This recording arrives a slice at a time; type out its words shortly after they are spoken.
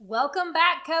Welcome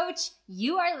back, Coach.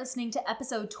 You are listening to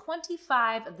episode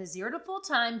 25 of the Zero to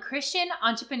Full-Time Christian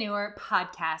Entrepreneur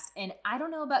Podcast. And I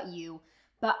don't know about you,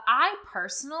 but I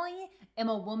personally am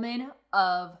a woman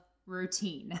of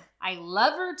routine. I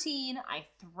love routine. I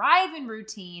thrive in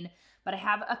routine, but I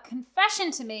have a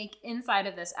confession to make inside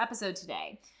of this episode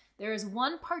today. There is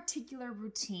one particular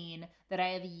routine that I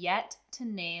have yet to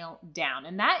nail down,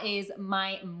 and that is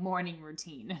my morning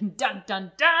routine. Dun,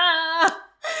 dun, dun!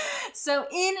 So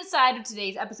inside of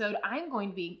today's episode, I'm going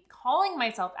to be calling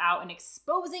myself out and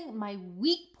exposing my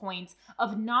weak points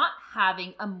of not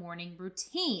having a morning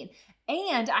routine.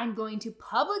 And I'm going to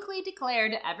publicly declare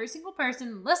to every single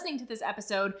person listening to this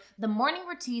episode the morning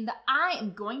routine that I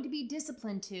am going to be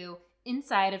disciplined to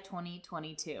inside of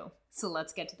 2022. So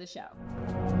let's get to the show.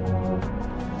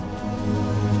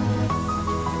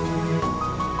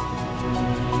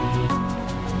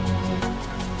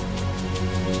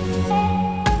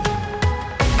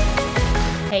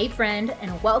 Hey friend,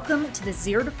 and welcome to the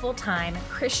Zero to Full-Time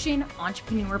Christian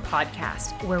Entrepreneur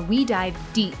Podcast, where we dive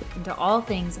deep into all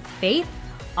things faith,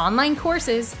 online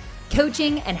courses,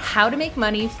 coaching, and how to make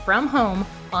money from home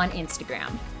on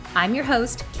Instagram. I'm your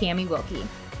host, Cami Wilkie,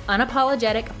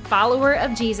 unapologetic follower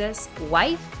of Jesus,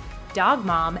 wife, dog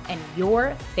mom, and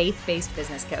your faith-based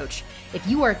business coach. If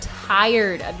you are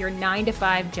tired of your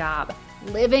 9-to-5 job,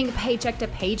 living paycheck to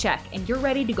paycheck, and you're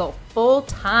ready to go full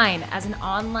time as an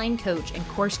online coach and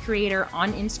course creator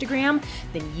on Instagram,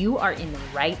 then you are in the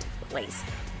right place.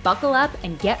 Buckle up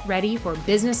and get ready for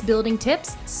business building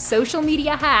tips, social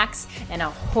media hacks, and a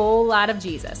whole lot of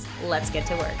Jesus. Let's get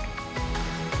to work.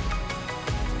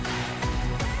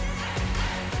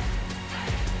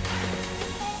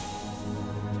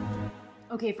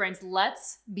 Okay, friends,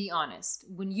 let's be honest.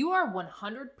 When you are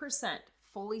 100%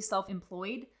 fully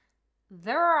self-employed,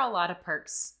 there are a lot of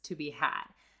perks to be had.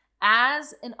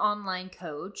 As an online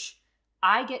coach,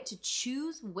 I get to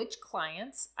choose which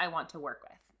clients I want to work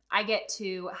with. I get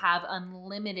to have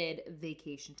unlimited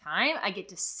vacation time. I get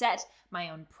to set my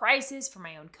own prices for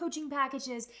my own coaching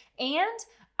packages, and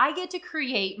I get to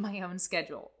create my own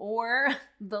schedule, or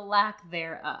the lack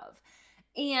thereof.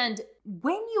 And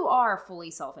when you are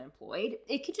fully self-employed,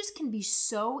 it can be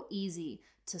so easy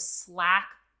to slack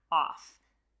off,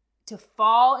 to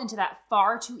fall into that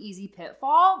far too easy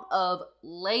pitfall of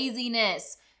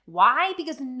laziness. Why?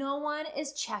 Because no one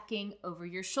is checking over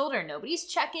your shoulder. Nobody's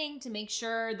checking to make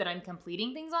sure that I'm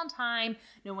completing things on time.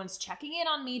 No one's checking in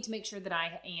on me to make sure that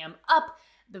I am up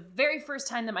the very first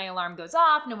time that my alarm goes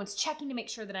off. No one's checking to make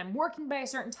sure that I'm working by a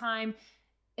certain time.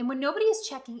 And when nobody is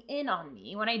checking in on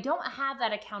me, when I don't have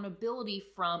that accountability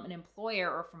from an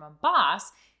employer or from a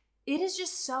boss, it is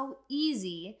just so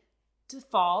easy to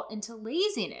fall into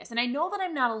laziness. And I know that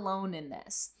I'm not alone in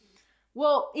this.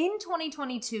 Well, in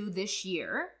 2022, this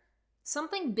year,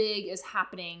 something big is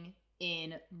happening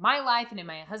in my life and in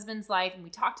my husband's life. And we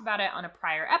talked about it on a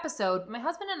prior episode. My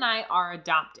husband and I are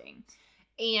adopting.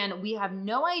 And we have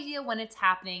no idea when it's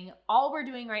happening. All we're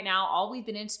doing right now, all we've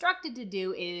been instructed to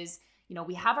do is,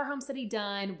 we have our home study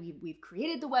done. We've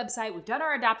created the website. We've done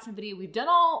our adoption video. We've done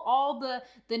all the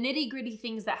nitty gritty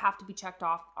things that have to be checked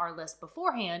off our list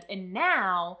beforehand. And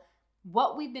now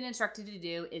what we've been instructed to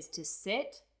do is to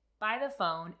sit by the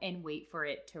phone and wait for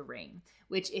it to ring,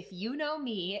 which, if you know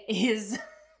me, is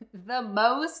the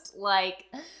most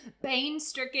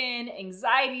pain-stricken,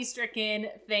 anxiety-stricken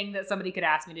thing that somebody could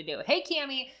ask me to do. Hey,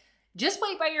 Cami, just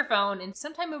wait by your phone, and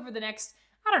sometime over the next,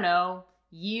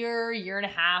 year and a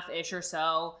half-ish or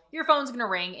so, your phone's going to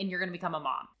ring and you're going to become a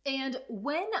mom. And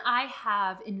when I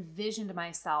have envisioned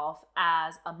myself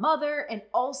as a mother and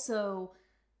also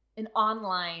an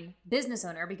online business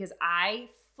owner, because I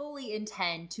fully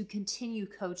intend to continue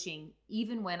coaching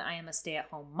even when I am a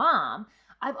stay-at-home mom,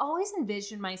 I've always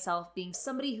envisioned myself being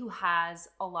somebody who has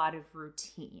a lot of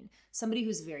routine, somebody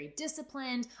who's very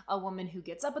disciplined, a woman who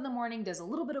gets up in the morning, does a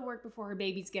little bit of work before her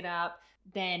babies get up,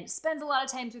 then spends a lot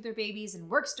of time with her babies and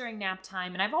works during nap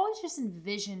time. And I've always just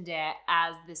envisioned it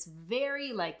as this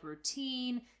very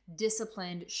routine,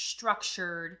 disciplined,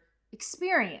 structured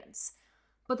experience.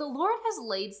 But the Lord has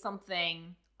laid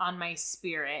something on my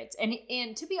spirit.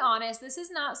 And to be honest, this is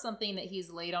not something that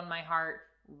He's laid on my heart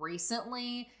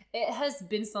recently. It has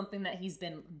been something that He's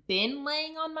been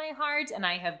laying on my heart, and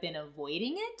I have been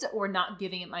avoiding it or not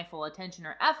giving it my full attention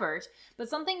or effort. But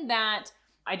something that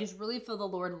I just really feel the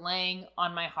Lord laying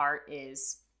on my heart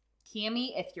is,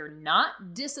 Cami, if you're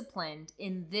not disciplined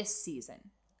in this season,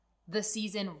 the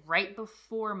season right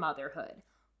before motherhood,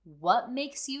 what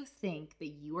makes you think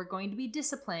that you are going to be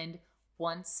disciplined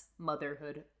once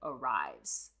motherhood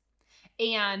arrives?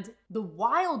 And the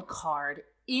wild card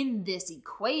in this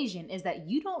equation is that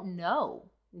you don't know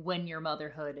when your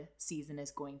motherhood season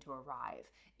is going to arrive.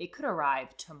 It could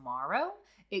arrive tomorrow.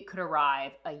 It could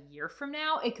arrive a year from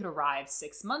now. It could arrive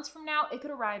 6 months from now. It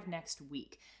could arrive next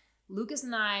week. Lucas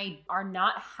and I are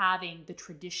not having the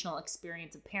traditional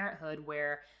experience of parenthood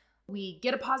where we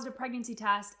get a positive pregnancy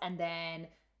test and then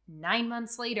 9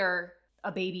 months later,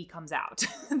 a baby comes out.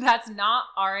 That's not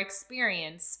our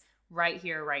experience right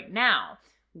here, right now.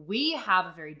 We have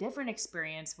a very different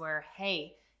experience where,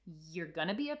 hey, you're going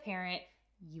to be a parent.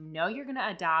 You know you're going to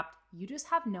adopt. You just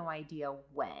have no idea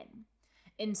when.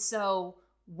 And so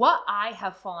what I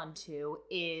have fallen to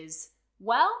is,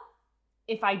 well,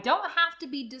 if I don't have to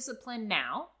be disciplined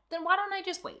now, then why don't I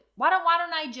just wait? Why don't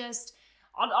I just,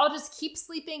 I'll just keep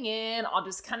sleeping in. I'll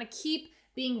just kind of keep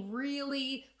being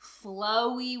really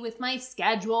flowy with my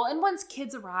schedule. And once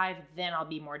kids arrive, then I'll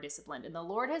be more disciplined. And the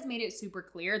Lord has made it super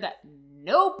clear that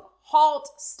nope, halt,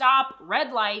 stop,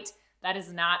 red light. That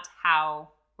is not how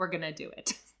we're going to do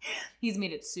it. He's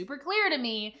made it super clear to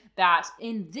me that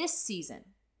in this season,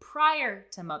 prior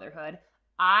to motherhood,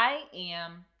 I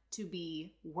am to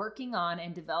be working on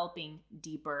and developing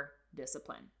deeper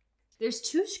discipline. There's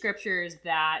 2 scriptures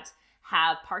that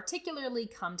have particularly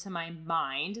come to my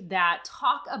mind that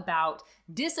talk about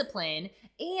discipline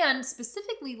and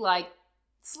specifically like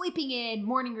sleeping in,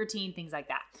 morning routine, things like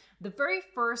that. The very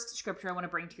first scripture I want to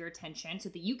bring to your attention so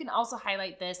that you can also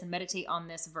highlight this and meditate on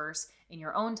this verse in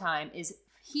your own time is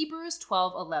Hebrews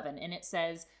 12:11, and it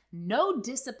says, "No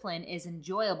discipline is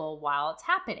enjoyable while it's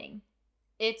happening.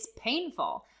 It's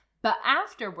painful, but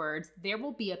afterwards there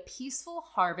will be a peaceful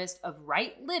harvest of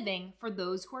right living for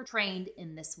those who are trained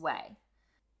in this way."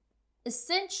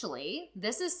 Essentially,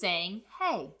 this is saying,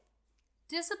 hey,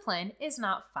 discipline is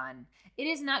not fun. It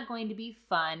is not going to be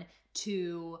fun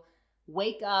to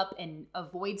wake up and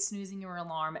avoid snoozing your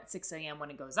alarm at 6 a.m. when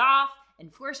it goes off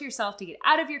and force yourself to get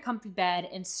out of your comfy bed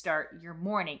and start your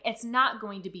morning. It's not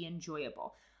going to be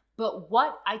enjoyable. But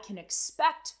what I can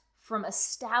expect from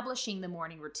establishing the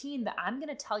morning routine that I'm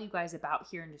going to tell you guys about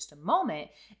here in just a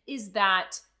moment is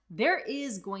that there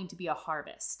is going to be a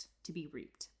harvest to be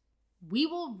reaped. We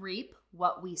will reap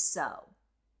what we sow.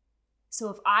 So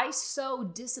if I sow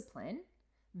discipline,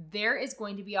 there is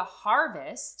going to be a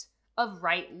harvest of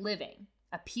right living.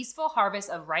 A peaceful harvest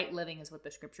of right living is what the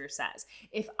scripture says.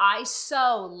 If I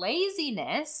sow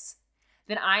laziness,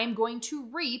 then I am going to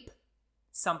reap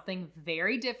something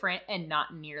very different and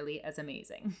not nearly as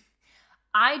amazing.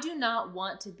 I do not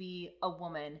want to be a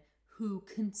woman who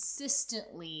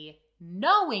consistently,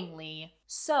 knowingly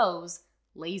sows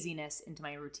laziness into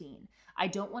my routine. I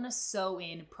don't want to sow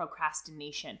in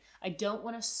procrastination. I don't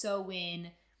want to sow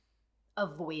in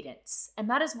avoidance. And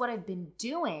that is what I've been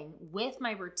doing with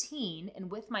my routine and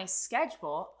with my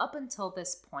schedule up until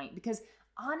this point. Because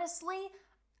honestly,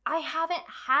 I haven't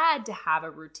had to have a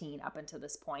routine up until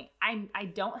this point. I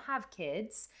don't have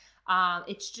kids.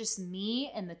 It's just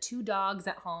me and the 2 dogs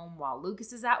at home while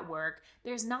Lucas is at work.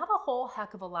 There's not a whole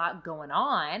heck of a lot going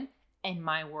on in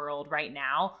my world right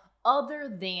now other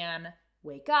than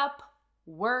wake up,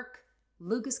 work,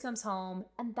 Lucas comes home,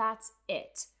 and that's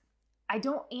it. I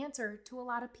don't answer to a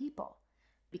lot of people.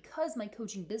 Because my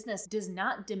coaching business does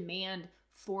not demand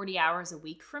 40 hours a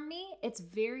week from me, it's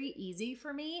very easy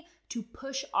for me to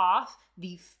push off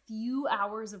the few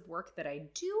hours of work that I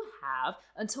do have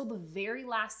until the very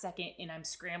last second, and I'm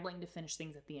scrambling to finish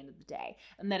things at the end of the day.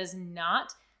 And that is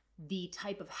not the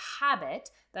type of habit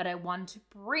that I want to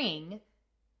bring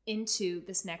into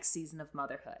this next season of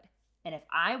motherhood. And if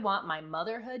I want my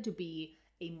motherhood to be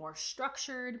a more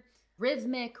structured,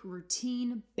 rhythmic,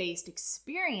 routine-based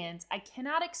experience, I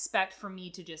cannot expect for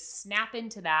me to just snap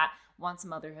into that once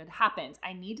motherhood happens.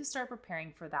 I need to start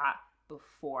preparing for that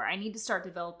before. I need to start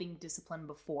developing discipline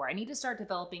before. I need to start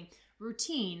developing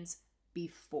routines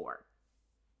before.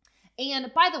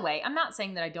 And by the way, I'm not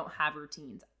saying that I don't have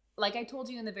routines. Like I told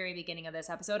you in the very beginning of this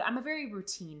episode, I'm a very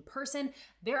routine person.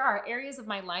 There are areas of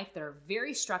my life that are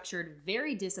very structured,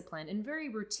 very disciplined, and very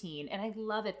routine, and I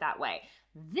love it that way.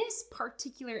 This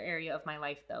particular area of my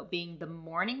life, though, being the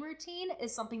morning routine,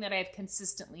 is something that I've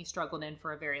consistently struggled in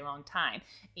for a very long time.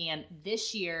 And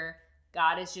this year,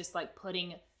 God is just like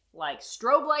putting like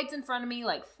strobe lights in front of me,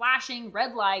 like flashing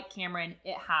red light, Cameron,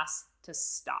 it has to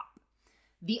stop.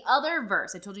 The other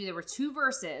verse, I told you there were 2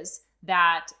 verses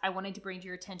that I wanted to bring to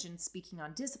your attention, speaking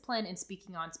on discipline and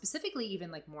speaking on specifically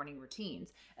even like morning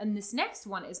routines. And this next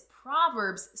one is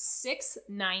Proverbs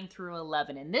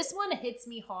 6:9-11. And this one hits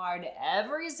me hard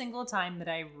every single time that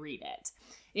I read it.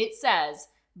 It says,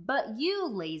 "But you,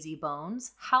 lazy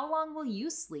bones, how long will you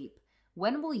sleep?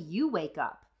 When will you wake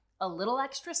up? A little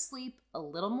extra sleep, a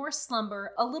little more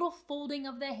slumber, a little folding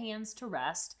of the hands to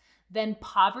rest. then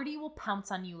poverty will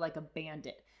pounce on you like a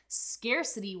bandit.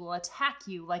 Scarcity will attack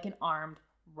you like an armed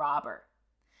robber.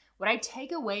 What I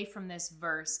take away from this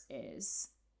verse is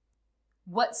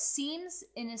what seems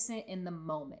innocent in the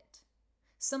moment.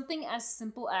 Something as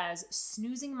simple as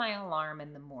snoozing my alarm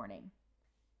in the morning.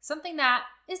 Something that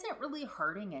isn't really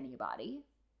hurting anybody.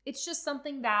 It's just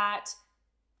something that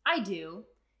I do.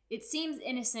 It seems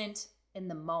innocent in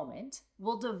the moment.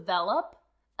 Will develop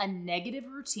a negative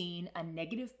routine, a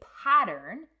negative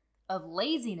pattern of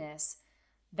laziness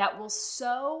that will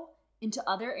sow into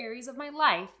other areas of my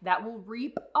life that will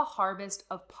reap a harvest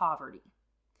of poverty.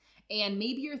 And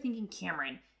maybe you're thinking,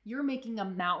 Cameron, you're making a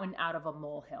mountain out of a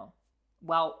molehill.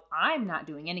 Well, I'm not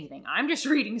doing anything. I'm just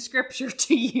reading scripture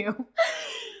to you.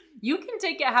 You can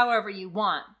take it however you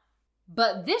want.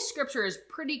 But this scripture is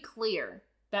pretty clear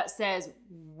that says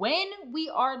when we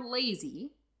are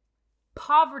lazy,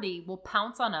 poverty will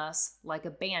pounce on us like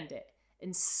a bandit,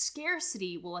 and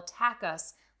scarcity will attack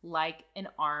us like an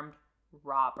armed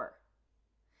robber.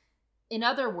 In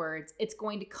other words, it's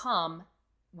going to come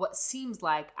what seems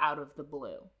like out of the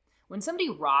blue. When somebody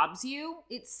robs you,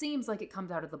 it seems like it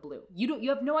comes out of the blue. You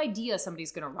have no idea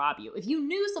somebody's going to rob you. If you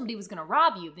knew somebody was going to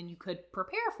rob you, then you could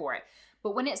prepare for it.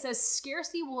 But when it says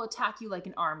scarcity will attack you like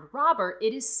an armed robber,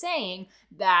 it is saying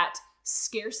that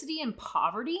scarcity and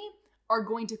poverty are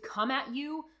going to come at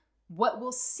you what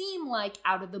will seem like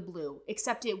out of the blue,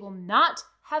 except it will not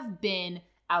have been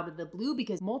out of the blue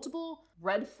because multiple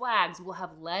red flags will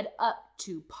have led up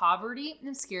to poverty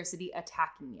and scarcity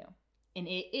attacking you. And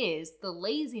it is the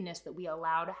laziness that we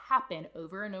allow to happen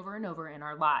over and over and over in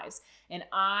our lives. And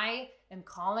I am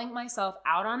calling myself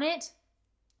out on it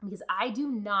because I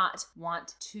do not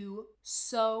want to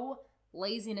sow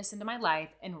laziness into my life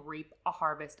and reap a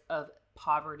harvest of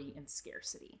poverty and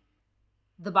scarcity.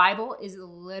 The Bible is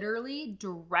literally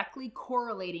directly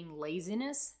correlating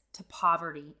laziness to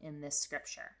poverty in this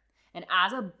scripture. And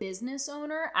as a business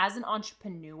owner, as an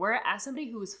entrepreneur, as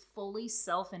somebody who is fully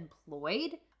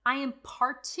self-employed, I am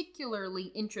particularly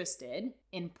interested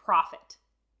in profit,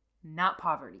 not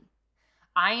poverty.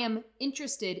 I am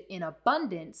interested in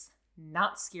abundance,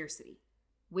 not scarcity,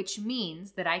 which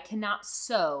means that I cannot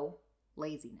sow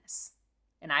laziness.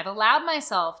 And I've allowed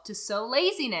myself to sow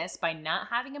laziness by not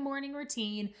having a morning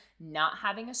routine, not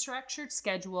having a structured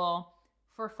schedule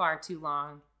for far too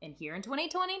long. And here in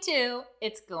 2022,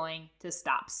 it's going to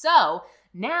stop. So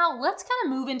now let's kind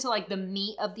of move into like the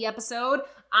meat of the episode.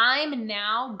 I'm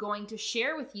now going to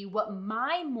share with you what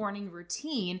my morning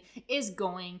routine is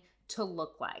going to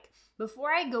look like.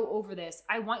 Before I go over this,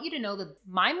 I want you to know that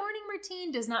my morning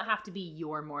routine does not have to be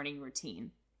your morning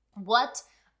routine. What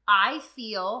I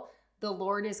feel the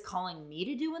Lord is calling me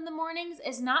to do in the mornings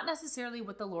is not necessarily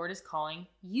what the Lord is calling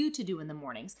you to do in the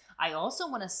mornings. I also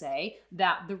want to say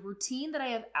that the routine that I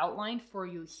have outlined for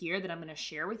you here that I'm going to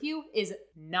share with you is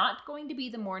not going to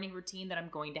be the morning routine that I'm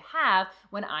going to have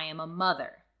when I am a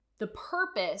mother. The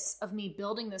purpose of me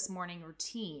building this morning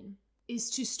routine is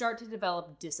to start to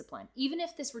develop discipline. Even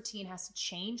if this routine has to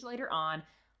change later on,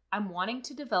 I'm wanting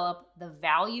to develop the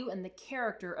value and the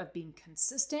character of being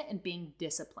consistent and being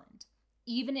disciplined.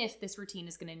 Even if this routine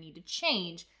is going to need to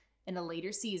change in a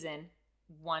later season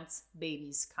once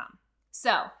babies come.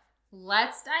 So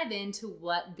let's dive into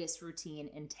what this routine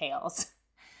entails.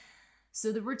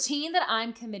 So the routine that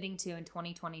I'm committing to in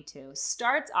 2022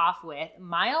 starts off with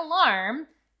my alarm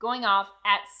going off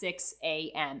at 6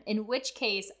 a.m., in which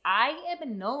case I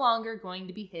am no longer going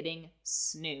to be hitting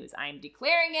snooze. I am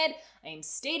declaring it. I am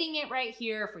stating it right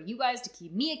here for you guys to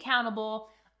keep me accountable.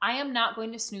 I am not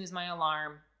going to snooze my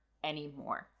alarm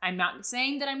anymore. I'm not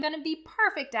saying that I'm going to be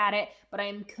perfect at it, but I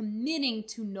am committing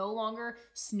to no longer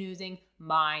snoozing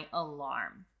my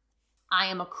alarm. I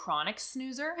am a chronic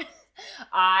snoozer.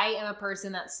 I am a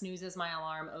person that snoozes my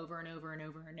alarm over and over and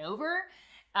over and over.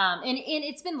 And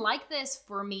it's been like this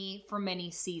for me for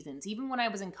many seasons. Even when I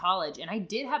was in college and I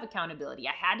did have accountability,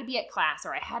 I had to be at class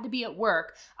or I had to be at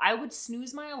work, I would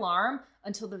snooze my alarm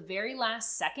until the very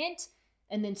last second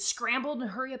and then scramble and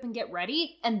hurry up and get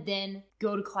ready and then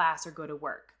go to class or go to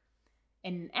work.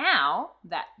 And now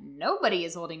that nobody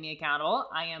is holding me accountable,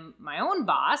 I am my own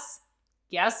boss.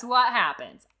 Guess what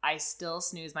happens? I still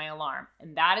snooze my alarm.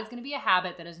 And that is going to be a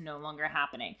habit that is no longer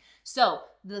happening. So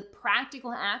the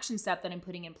practical action step that I'm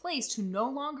putting in place to no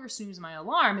longer snooze my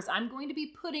alarm is I'm going to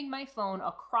be putting my phone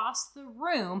across the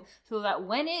room so that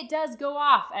when it does go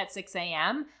off at 6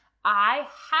 a.m., I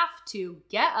have to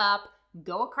get up,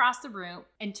 go across the room,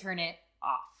 and turn it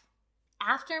off.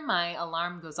 After my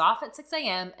alarm goes off at 6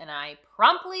 a.m. and I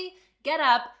promptly get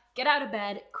up get out of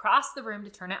bed, cross the room to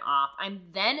turn it off. I'm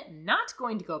then not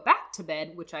going to go back to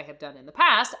bed, which I have done in the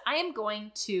past. I am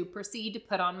going to proceed to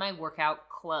put on my workout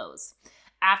clothes.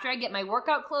 After I get my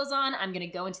workout clothes on, I'm going to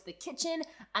go into the kitchen.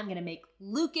 I'm going to make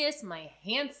Lucas, my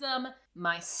handsome,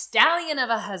 my stallion of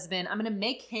a husband, I'm going to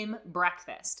make him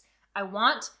breakfast. I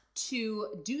want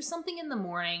to do something in the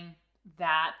morning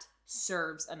that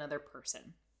serves another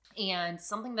person. And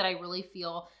something that I really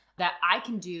feel that I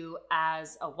can do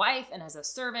as a wife and as a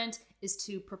servant is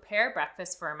to prepare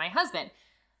breakfast for my husband.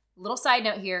 Little side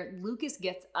note here, Lucas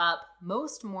gets up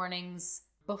most mornings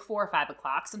before 5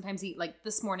 o'clock. Sometimes like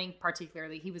this morning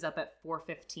particularly, he was up at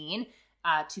 4:15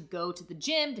 to go to the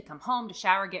gym, to come home, to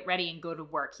shower, get ready, and go to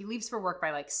work. He leaves for work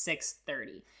by like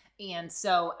 6:30. And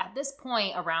so at this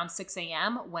point, around 6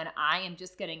 a.m., when I am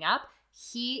just getting up,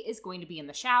 he is going to be in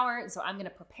the shower. And so I'm going to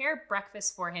prepare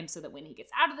breakfast for him so that when he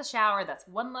gets out of the shower, that's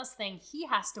one less thing he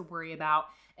has to worry about.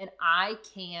 And I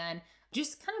can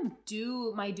just kind of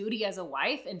do my duty as a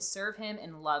wife and serve him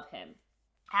and love him.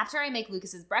 After I make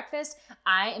Lucas's breakfast,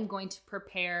 I am going to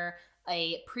prepare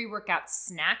a pre-workout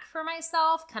snack for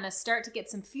myself, kind of start to get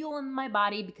some fuel in my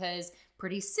body because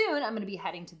pretty soon I'm going to be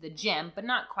heading to the gym, but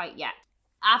not quite yet.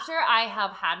 After I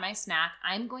have had my snack,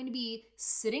 I'm going to be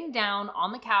sitting down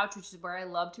on the couch, which is where I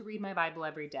love to read my Bible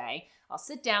every day. I'll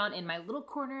sit down in my little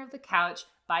corner of the couch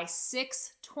by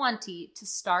 6:20 to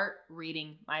start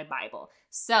reading my Bible.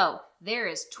 So there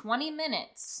is 20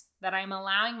 minutes that I'm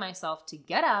allowing myself to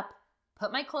get up,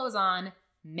 put my clothes on,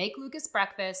 make Lucas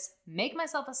breakfast, make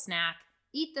myself a snack,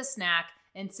 eat the snack,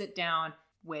 and sit down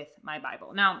with my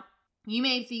Bible. Now, you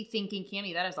may be thinking,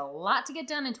 Cami, that is a lot to get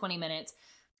done in 20 minutes.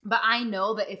 But I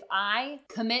know that if I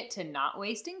commit to not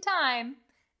wasting time,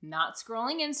 not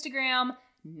scrolling Instagram,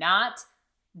 not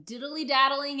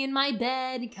diddly-daddling in my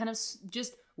bed, kind of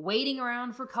just waiting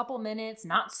around for a couple minutes,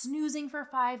 not snoozing for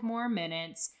 5 more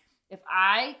minutes, if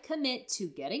I commit to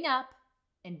getting up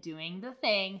and doing the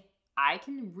thing, I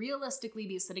can realistically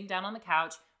be sitting down on the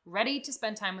couch, ready to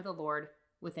spend time with the Lord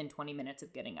within 20 minutes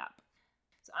of getting up.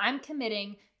 So I'm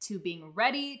committing to being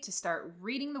ready to start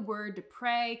reading the word, to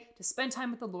pray, to spend time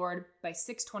with the Lord by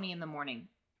 6:20 in the morning.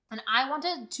 And I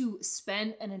wanted to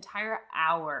spend an entire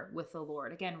hour with the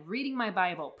Lord. Again, reading my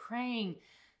Bible, praying,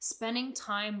 spending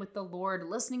time with the Lord,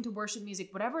 listening to worship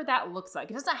music, whatever that looks like.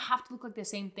 It doesn't have to look like the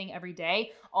same thing every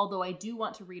day, although I do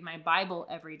want to read my Bible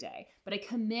every day. But I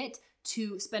commit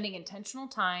to spending intentional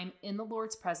time in the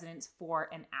Lord's presence for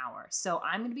an hour. So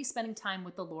I'm going to be spending time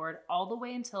with the Lord all the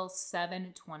way until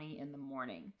 7:20 in the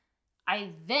morning.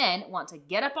 I then want to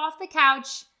get up off the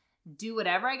couch, do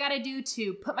whatever I got to do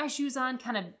to put my shoes on,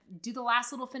 kind of do the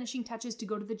last little finishing touches to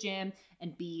go to the gym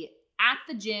and be at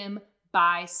the gym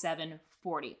by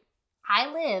 7:40. I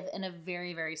live in a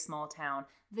very, very small town.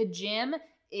 The gym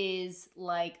is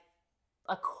like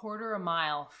a quarter a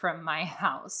mile from my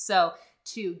house. So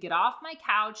to get off my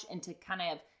couch and to kind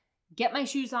of get my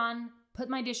shoes on, put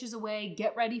my dishes away,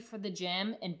 get ready for the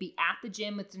gym, and be at the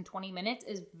gym within 20 minutes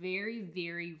is very,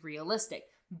 very realistic.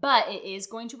 But it is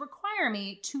going to require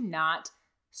me to not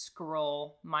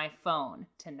scroll my phone,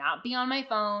 to not be on my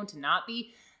phone, to not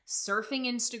be surfing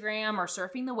Instagram or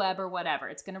surfing the web or whatever.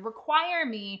 It's going to require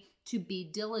me to be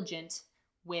diligent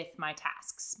with my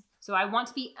tasks. So I want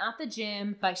to be at the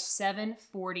gym by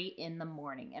 7:40 in the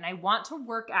morning, and I want to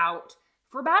work out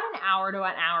for about an hour to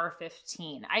an hour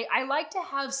 15. I like to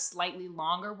have slightly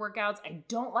longer workouts. I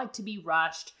don't like to be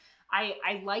rushed.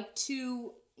 I like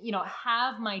to,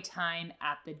 have my time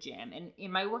at the gym.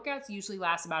 And my workouts usually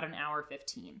last about an hour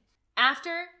 15.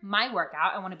 After my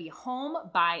workout, I want to be home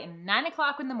by 9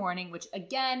 o'clock in the morning, which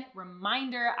again,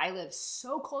 reminder, I live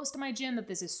so close to my gym that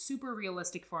this is super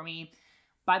realistic for me.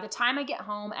 By the time I get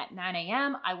home at 9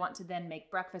 a.m., I want to then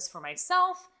make breakfast for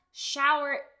myself,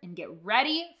 shower, and get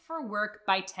ready for work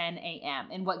by 10 a.m.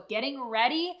 And what getting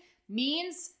ready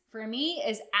means for me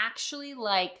is actually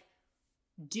like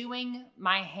doing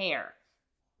my hair,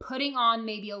 putting on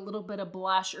maybe a little bit of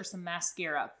blush or some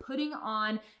mascara,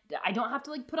 I don't have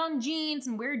to put on jeans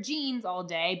and wear jeans all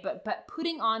day, but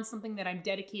putting on something that I'm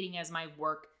dedicating as my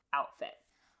work outfit.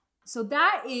 So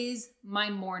that is my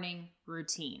morning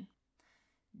routine.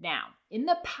 Now, in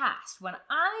the past, when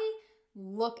I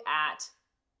look at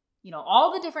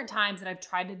all the different times that I've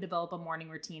tried to develop a morning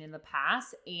routine in the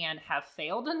past and have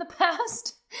failed in the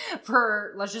past,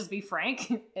 let's just be frank,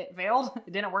 it failed.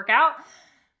 It didn't work out.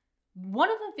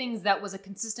 One of the things that was a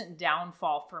consistent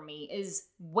downfall for me is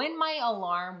when my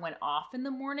alarm went off in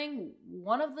the morning,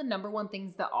 one of the number one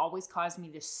things that always caused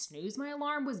me to snooze my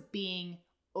alarm was being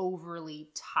overly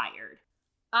tired.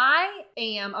 I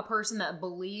am a person that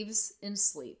believes in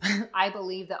sleep. I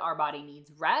believe that our body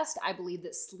needs rest. I believe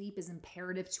that sleep is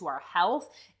imperative to our health.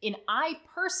 And I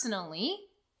personally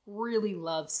really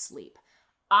love sleep.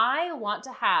 I want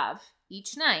to have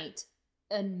each night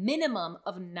a minimum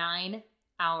of 9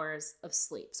 hours of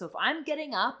sleep. So if I'm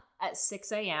getting up at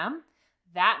 6 a.m.,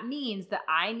 that means that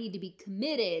I need to be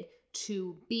committed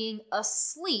to being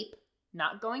asleep,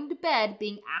 not going to bed,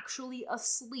 being actually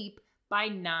asleep by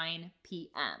 9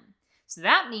 p.m. So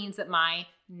that means that my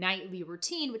nightly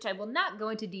routine, which I will not go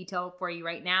into detail for you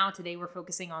right now, today we're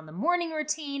focusing on the morning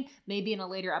routine. Maybe in a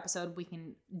later episode, we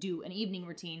can do an evening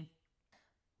routine.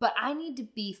 But I need to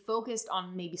be focused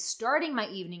on maybe starting my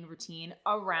evening routine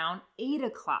around 8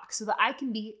 o'clock so that I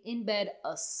can be in bed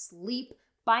asleep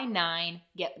by 9,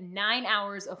 get 9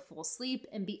 hours of full sleep,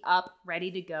 and be up ready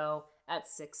to go at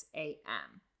 6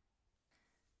 a.m.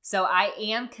 So I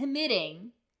am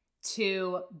committing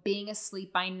to being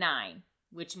asleep by 9,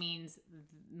 which means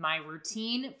my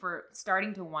routine for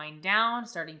starting to wind down,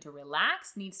 starting to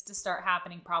relax needs to start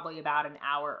happening probably about an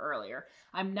hour earlier.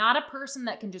 I'm not a person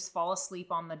that can just fall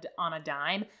asleep on a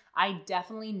dime. I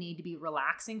definitely need to be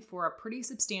relaxing for a pretty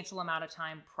substantial amount of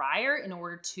time prior in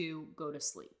order to go to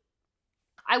sleep.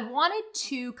 I wanted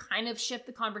to kind of shift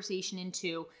the conversation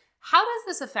into, how does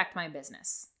this affect my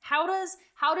business? How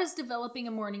does developing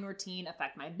a morning routine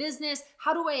affect my business?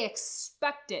 How do I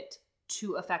expect it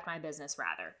to affect my business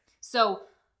rather? So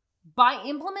by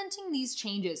implementing these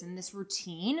changes in this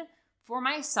routine for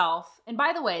myself, and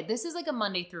by the way, this is like a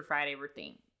Monday through Friday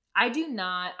routine. I'm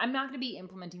not going to be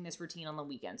implementing this routine on the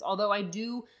weekends, although I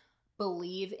do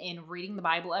believe in reading the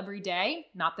Bible every day.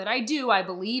 Not that I do, I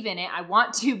believe in it. I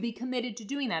want to be committed to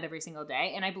doing that every single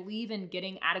day. And I believe in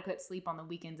getting adequate sleep on the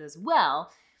weekends as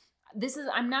well.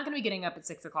 I'm not going to be getting up at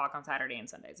 6 o'clock on Saturday and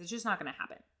Sundays. It's just not going to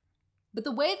happen. But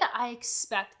the way that I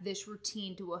expect this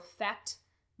routine to affect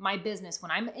my business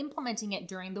when I'm implementing it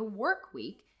during the work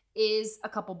week is a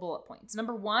couple bullet points.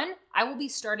 Number one, I will be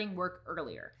starting work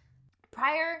earlier.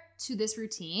 Prior to this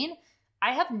routine,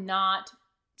 I have not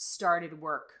started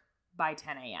work by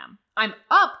 10 a.m. I'm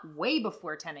up way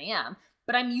before 10 a.m.,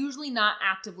 but I'm usually not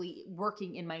actively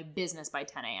working in my business by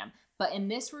 10 a.m. But in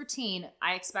this routine,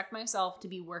 I expect myself to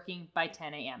be working by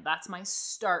 10 a.m. That's my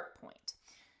start point.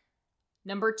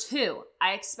 Number two,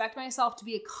 I expect myself to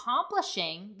be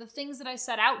accomplishing the things that I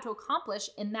set out to accomplish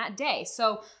in that day.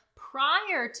 So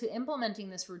prior to implementing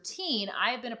this routine,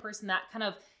 I have been a person that kind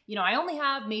of, I only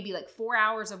have maybe like 4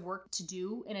 hours of work to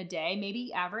do in a day,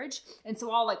 maybe average. And so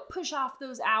I'll like push off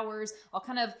those hours. I'll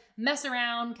kind of mess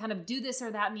around, kind of do this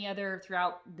or that and the other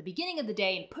throughout the beginning of the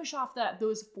day and push off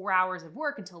those 4 hours of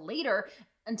work until later,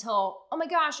 oh my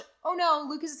gosh, oh no,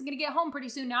 Lucas is going to get home pretty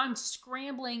soon. Now I'm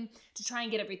scrambling to try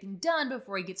and get everything done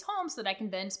before he gets home so that I can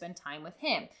then spend time with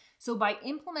him. So by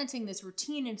implementing this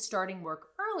routine and starting work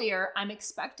earlier, I'm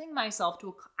expecting myself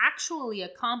to actually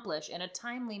accomplish in a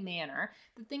timely manner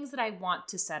the things that I want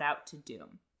to set out to do.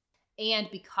 And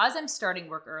because I'm starting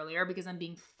work earlier, because I'm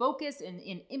being focused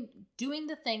in doing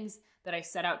the things that I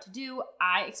set out to do,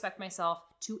 I expect myself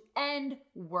to end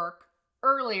work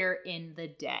earlier in the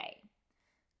day.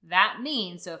 That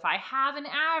means, so if I have an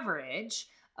average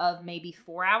of maybe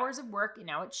 4 hours of work,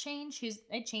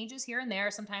 it changes here and there.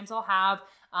 Sometimes I'll have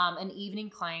an evening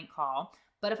client call.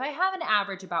 But if I have an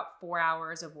average about 4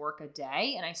 hours of work a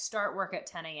day and I start work at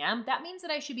 10 a.m., that means that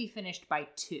I should be finished by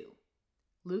 2.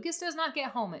 Lucas does not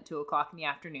get home at 2 o'clock in the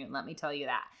afternoon, let me tell you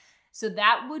that. So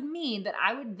that would mean that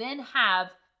I would then have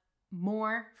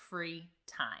more free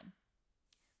time.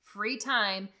 Free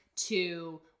time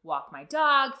to walk my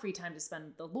dog, free time to spend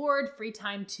with the Lord, free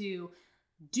time to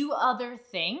do other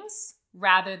things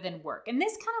rather than work. And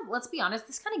this kind of, let's be honest,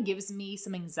 this kind of gives me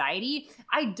some anxiety.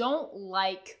 I don't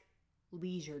like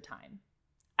leisure time.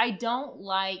 I don't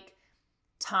like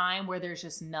time where there's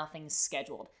just nothing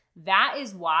scheduled. That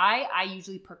is why I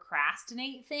usually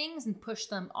procrastinate things and push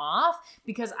them off,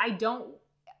 because I don't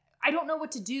know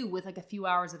what to do with like a few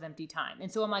hours of empty time.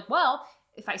 And so I'm like, well,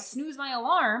 if I snooze my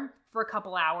alarm for a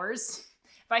couple hours,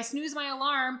 if I snooze my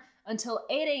alarm until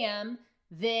 8 a.m.,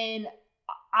 then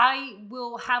I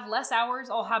will have less hours.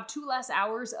 I'll have 2 less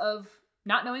hours of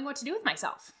not knowing what to do with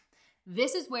myself.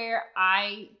 This is where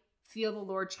I feel the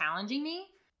Lord challenging me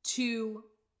to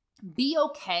be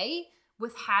okay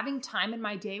with having time in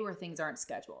my day where things aren't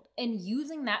scheduled and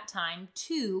using that time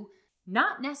to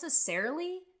not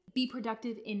necessarily be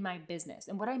productive in my business.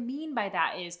 And what I mean by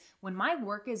that is when my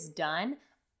work is done,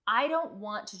 I don't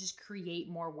want to just create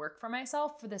more work for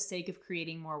myself for the sake of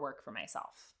creating more work for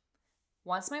myself.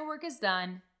 Once my work is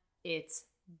done, it's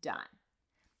done.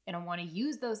 And I want to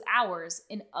use those hours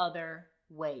in other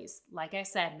ways. Like I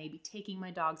said, maybe taking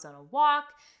my dogs on a walk,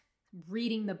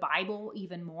 reading the Bible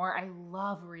even more. I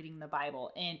love reading the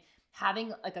Bible, and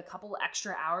having like a couple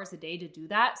extra hours a day to do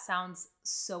that sounds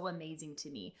so amazing to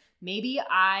me. Maybe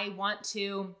I want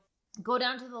to go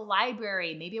down to the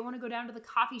library. Maybe I want to go down to the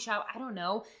coffee shop. I don't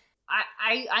know.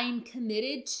 I'm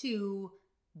committed to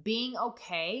being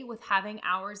okay with having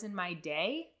hours in my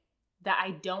day that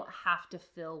I don't have to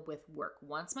fill with work.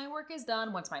 Once my work is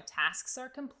done, once my tasks are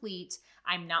complete,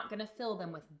 I'm not going to fill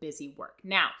them with busy work.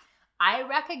 Now, I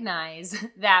recognize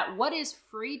that what is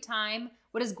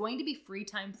going to be free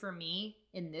time for me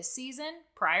in this season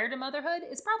prior to motherhood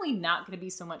is probably not going to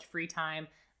be so much free time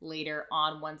later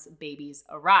on once babies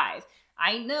arrive.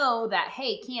 I know that,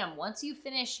 hey, Cam, once you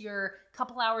finish your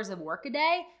couple hours of work a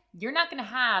day, you're not going to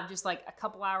have just like a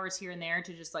couple hours here and there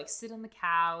to just like sit on the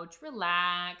couch,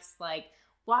 relax, like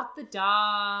walk the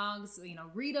dogs,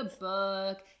 read a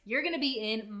book. You're going to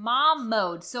be in mom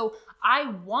mode. So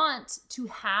I want to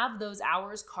have those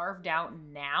hours carved out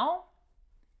now.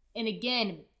 And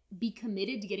again, be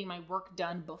committed to getting my work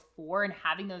done before and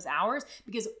having those hours,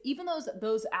 because even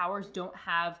those hours don't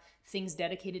have things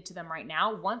dedicated to them right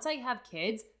now. Once I have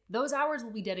kids, those hours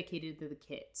will be dedicated to the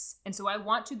kids. And so I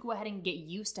want to go ahead and get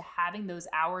used to having those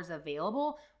hours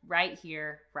available right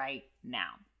here, right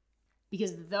now.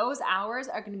 Because those hours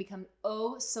are going to become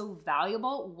oh so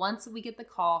valuable once we get the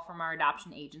call from our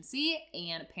adoption agency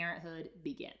and parenthood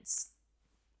begins.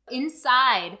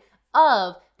 Inside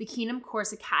of the Kingdom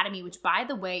Course Academy, which by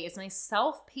the way is my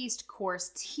self-paced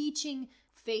course teaching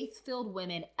faith-filled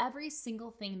women every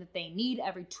single thing that they need,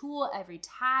 every tool, every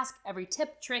task, every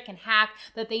tip, trick, and hack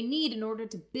that they need in order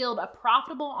to build a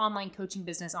profitable online coaching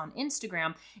business on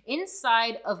Instagram.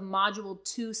 Inside of Module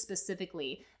 2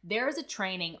 specifically, there is a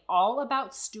training all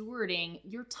about stewarding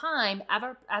your time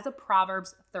as a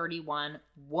Proverbs 31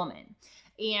 woman.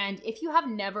 And if you have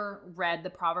never read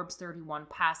the Proverbs 31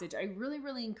 passage, I really,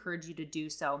 really encourage you to do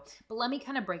so. But let me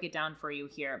kind of break it down for you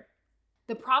here.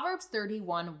 The Proverbs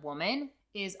 31 woman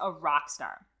is a rock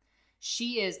star.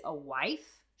 She is a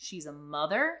wife. She's a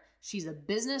mother. She's a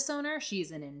business owner.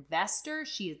 She's an investor.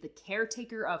 She is the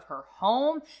caretaker of her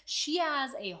home. She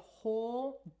has a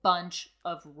whole bunch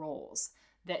of roles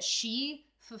that she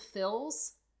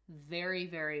fulfills very,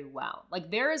 very well. Like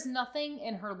there is nothing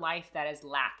in her life that is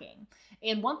lacking.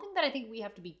 And one thing that I think we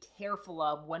have to be careful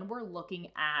of when we're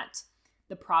looking at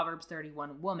the Proverbs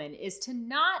 31 woman is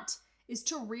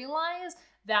to realize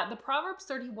that the Proverbs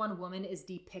 31 woman is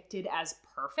depicted as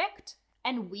perfect,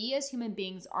 and we as human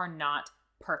beings are not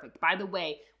perfect. By the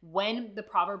way, when the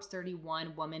Proverbs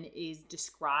 31 woman is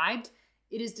described,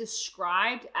 it is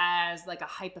described as like a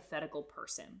hypothetical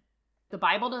person. The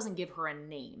Bible doesn't give her a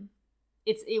name.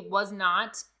 It was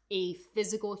not a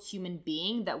physical human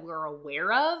being that we're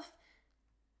aware of.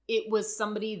 It was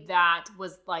somebody that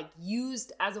was like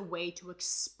used as a way to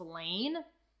explain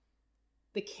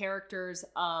the characters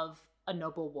of a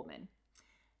noble woman.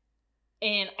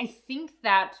 And I think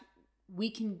that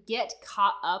we can get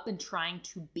caught up in trying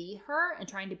to be her and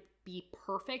trying to be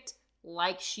perfect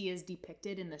like she is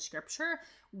depicted in the scripture,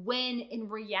 when in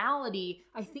reality,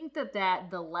 I think that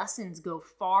the lessons go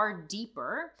far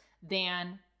deeper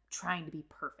than trying to be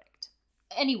perfect.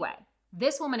 Anyway,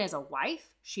 this woman is a wife,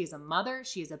 she is a mother,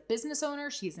 she is a business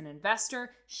owner, she's an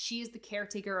investor, she is the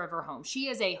caretaker of her home. She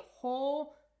is a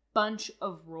whole bunch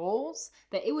of roles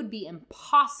that it would be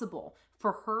impossible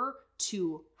for her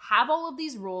to have all of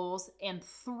these roles and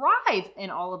thrive in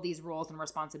all of these roles and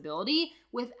responsibility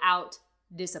without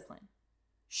discipline.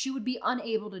 She would be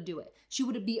unable to do it. She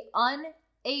would be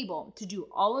unable to do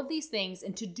all of these things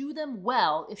and to do them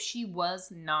well if she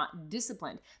was not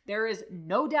disciplined. There is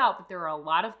no doubt that there are a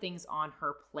lot of things on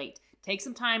her plate. Take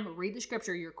some time, read the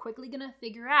scripture. You're quickly going to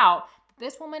figure out that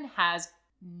this woman has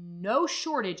no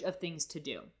shortage of things to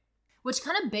do, which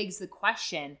kind of begs the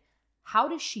question, how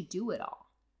does she do it all?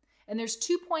 And there's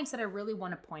 2 points that I really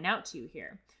want to point out to you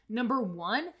here. Number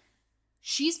one,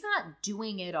 she's not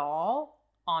doing it all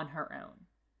on her own.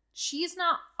 She's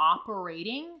not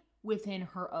operating within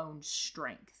her own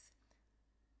strength.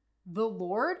 The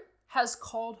Lord has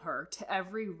called her to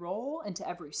every role and to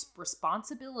every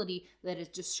responsibility that is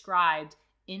described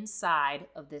inside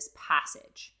of this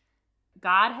passage.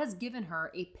 God has given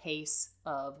her a pace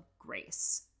of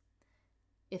grace.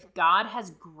 If God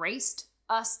has graced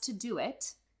us to do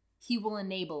it, He will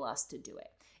enable us to do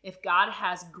it. If God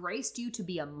has graced you to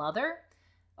be a mother,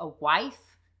 a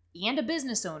wife, and a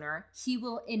business owner, He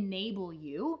will enable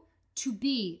you to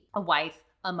be a wife,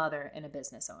 a mother, and a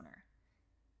business owner.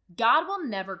 God will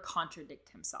never contradict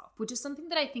Himself, which is something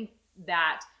that I think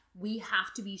that we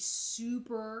have to be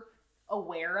super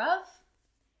aware of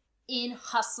in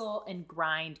hustle and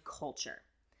grind culture.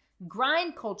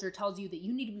 Grind culture tells you that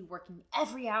you need to be working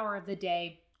every hour of the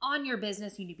day on your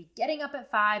business. You need to be getting up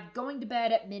at 5, going to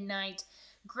bed at midnight,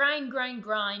 grind, grind,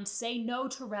 grind, say no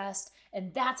to rest,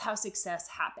 and that's how success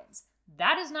happens.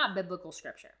 That is not biblical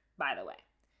scripture, by the way.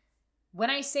 When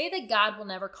I say that God will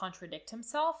never contradict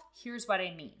himself, here's what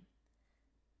I mean.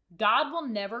 God will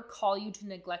never call you to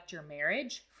neglect your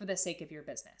marriage for the sake of your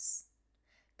business.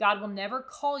 God will never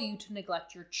call you to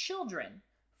neglect your children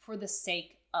for the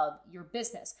sake of your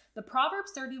business. The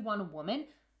Proverbs 31 woman,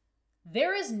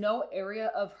 there is no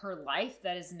area of her life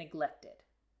that is neglected.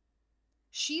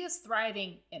 She is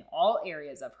thriving in all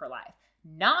areas of her life,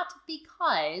 not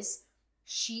because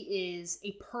she is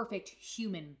a perfect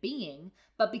human being,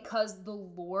 but because the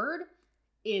Lord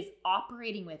is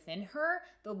operating within her.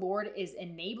 The Lord is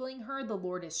enabling her. The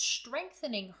Lord is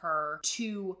strengthening her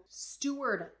to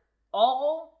steward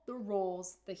all the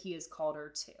roles that he has called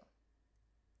her to.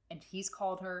 And he's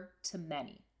called her to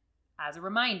many. As a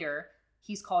reminder,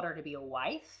 he's called her to be a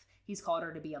wife. He's called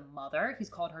her to be a mother. He's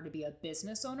called her to be a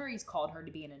business owner. He's called her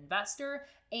to be an investor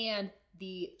and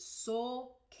the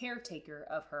sole caretaker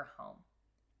of her home.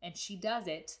 And she does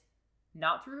it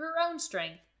not through her own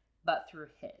strength, but through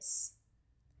his.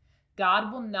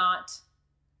 God will not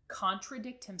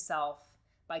contradict himself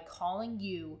by calling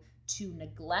you to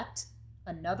neglect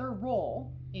another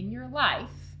role in your life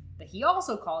that he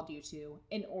also called you to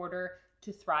in order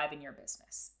to thrive in your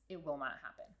business. It will not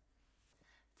happen.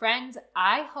 Friends,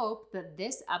 I hope that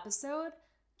this episode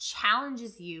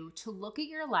challenges you to look at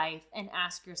your life and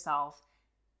ask yourself,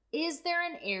 is there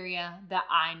an area that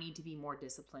I need to be more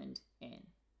disciplined in?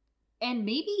 And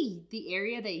maybe the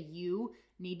area that you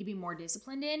need to be more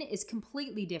disciplined in is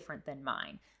completely different than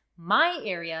mine. My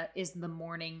area is the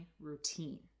morning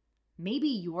routine. Maybe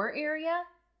your area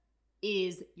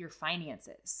is your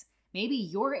finances. Maybe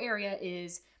your area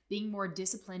is being more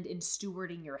disciplined in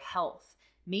stewarding your health.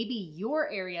 Maybe your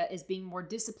area is being more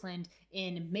disciplined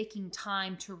in making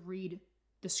time to read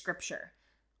the scripture.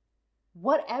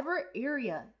 Whatever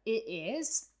area it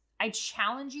is, I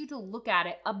challenge you to look at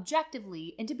it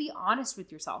objectively and to be honest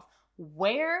with yourself.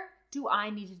 Where do I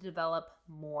need to develop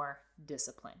more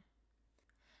discipline?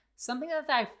 Something that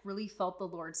I've really felt the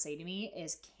Lord say to me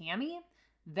is, Cami,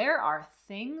 there are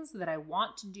things that I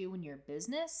want to do in your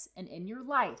business and in your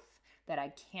life that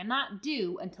I cannot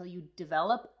do until you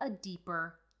develop a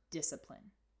deeper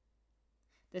discipline.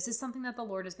 This is something that the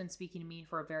Lord has been speaking to me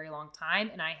for a very long time,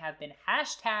 and I have been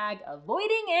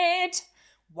 #avoiding it.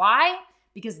 Why?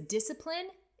 Because discipline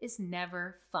is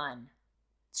never fun.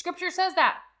 Scripture says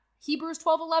that. Hebrews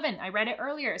 12:11. I read it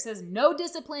earlier. It says, no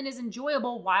discipline is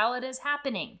enjoyable while it is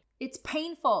happening. It's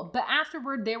painful, but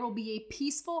afterward there will be a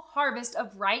peaceful harvest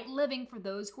of right living for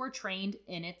those who are trained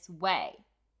in its way.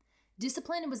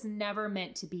 Discipline was never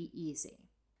meant to be easy.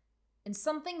 And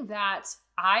something that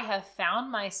I have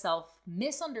found myself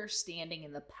misunderstanding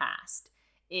in the past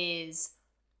is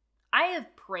I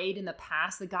have prayed in the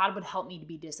past that God would help me to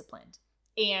be disciplined.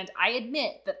 And I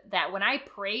admit that when I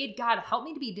prayed, God, help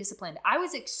me to be disciplined, I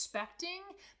was expecting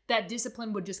that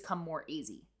discipline would just come more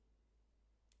easy.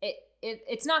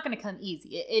 It's not going to come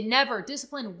easy.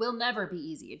 Discipline will never be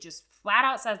easy. It just flat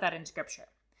out says that in scripture.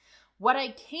 What I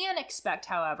can expect,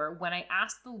 however, when I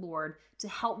ask the Lord to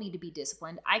help me to be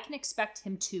disciplined, I can expect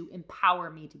him to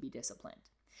empower me to be disciplined.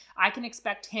 I can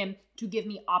expect him to give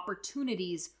me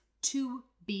opportunities to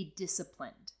be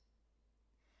disciplined.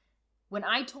 When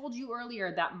I told you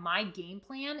earlier that my game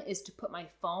plan is to put my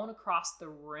phone across the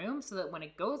room so that when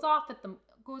it goes off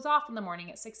in the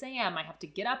morning at 6 a.m., I have to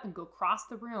get up and go across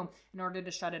the room in order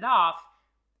to shut it off,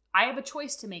 I have a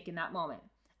choice to make in that moment.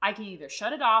 I can either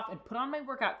shut it off and put on my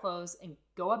workout clothes and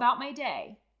go about my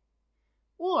day,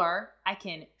 or I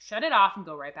can shut it off and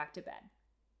go right back to bed.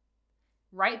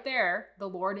 Right there, the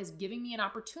Lord is giving me an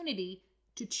opportunity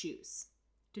to choose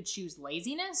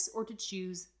laziness or to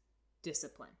choose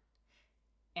discipline.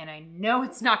 And I know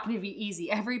it's not going to be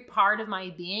easy. Every part of my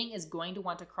being is going to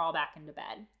want to crawl back into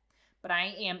bed. But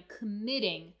I am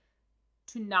committing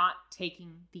to not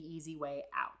taking the easy way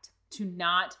out, to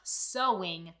not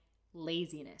sowing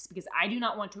laziness, because I do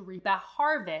not want to reap a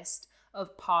harvest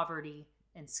of poverty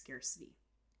and scarcity.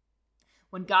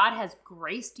 When God has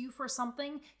graced you for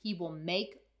something, he will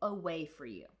make a way for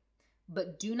you.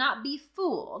 But do not be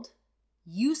fooled.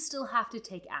 You still have to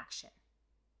take action.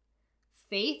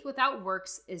 Faith without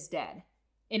works is dead.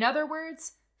 In other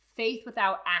words, faith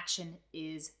without action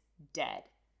is dead.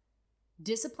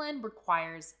 Discipline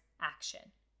requires action.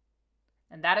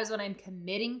 And that is what I'm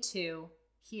committing to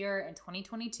here in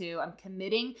 2022. I'm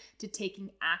committing to taking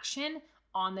action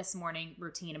on this morning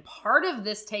routine. And part of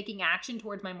this taking action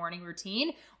towards my morning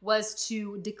routine was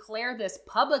to declare this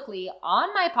publicly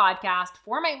on my podcast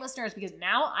for my listeners, because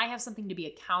now I have something to be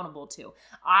accountable to.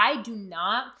 I do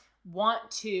not want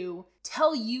to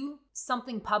tell you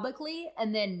something publicly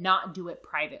and then not do it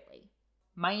privately.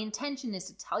 My intention is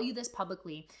to tell you this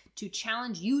publicly to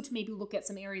challenge you to maybe look at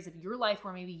some areas of your life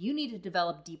where maybe you need to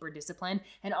develop deeper discipline,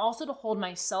 and also to hold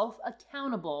myself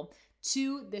accountable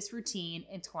to this routine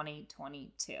in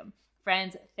 2022.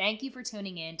 Friends, thank you for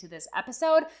tuning in to this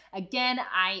episode. Again,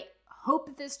 I hope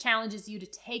that this challenges you to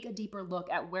take a deeper look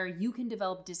at where you can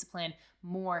develop discipline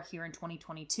more here in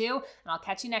 2022. And I'll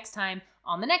catch you next time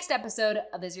on the next episode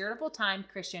of the Zero to Full Time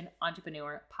Christian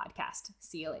Entrepreneur Podcast.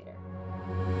 See you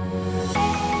later.